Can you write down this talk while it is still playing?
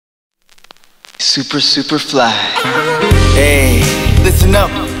super fly. Hey, listen up,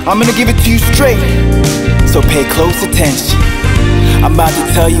 I'm gonna give it to you straight, so pay close attention. I'm about to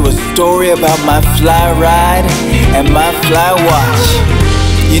tell you a story about my fly ride and my fly watch.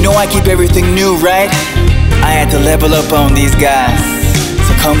 You know I keep everything new, right? I had to level up on these guys,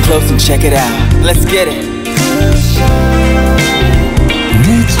 so come close and check it out. Let's get it.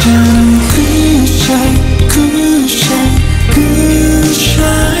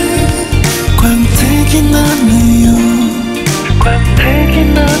 광택이 나네요. 광택이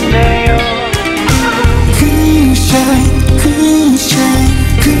나네요. 그 샤인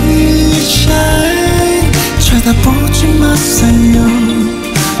쳐다보지 마세요.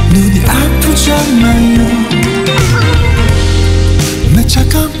 눈이 아프잖아요. 내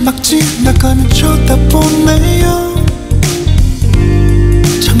차가 막 지나가면 쳐다보네요.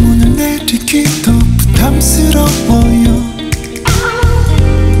 창문을 내리기도 부담스러워요.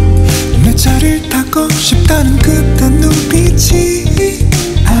 내 차를 타고 싶다는 그때 눈빛이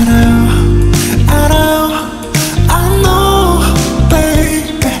알아요, 알아요, I know,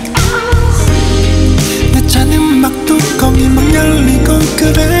 baby. 내 차는 막 뚜껑이 막 열리고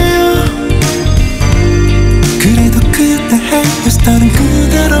그래요. 그래도 그대 헤어스타일은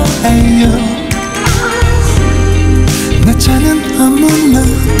그대로에요. 내 차는 아무나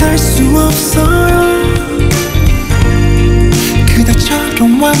탈 수 없어요.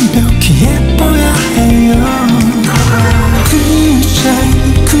 그대처럼 완벽히 예뻐야 해요. 그 샤인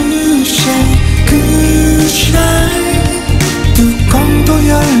뚜껑도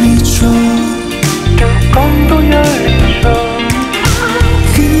열리죠. 뚜껑도 열리죠.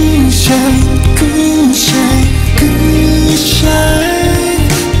 그 샤인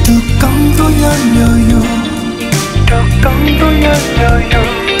뚜껑도 열려요. 뚜껑도 열려요.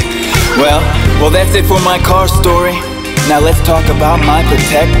 Well, that's it for my car story. Now let's talk about my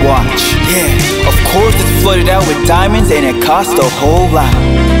Patek watch. Yeah, of course it's flooded out with diamonds and it cost a whole lot.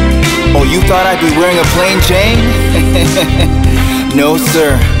 Oh, you thought I'd be wearing a plain chain? No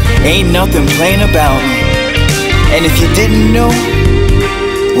sir, ain't nothing plain about me. And if you didn't know,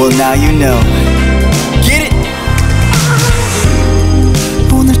 well now you know. Get it!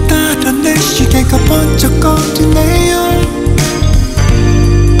 오늘따라 내 시계가 번쩍거리네요.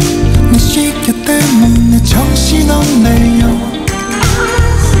 내 시계 때문에 정신없네요.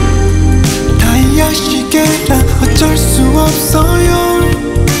 다이아 시계라 어쩔 수 없어요.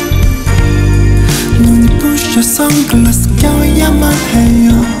 눈이 부셔 선글라스 껴야만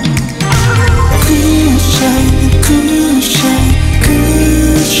해요. 그 샤인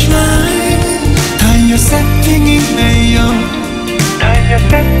다이아 세팅이네요. 다이아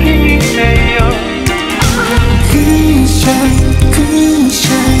세팅이네요. 그 샤인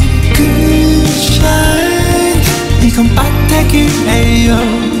이건 파텍이에요.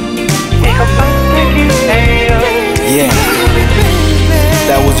 이건 파텍이에요. Yeah,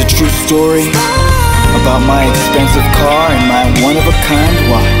 that was a true story about my expensive car and my one-of-a-kind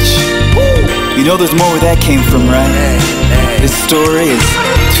watch. You know there's more where that came from, right? This story is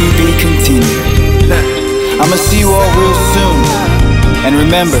to be continued. I'ma see you all real soon. And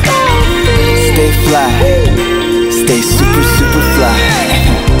remember, stay fly, stay super fly.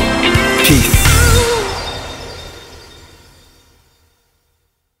 Peace.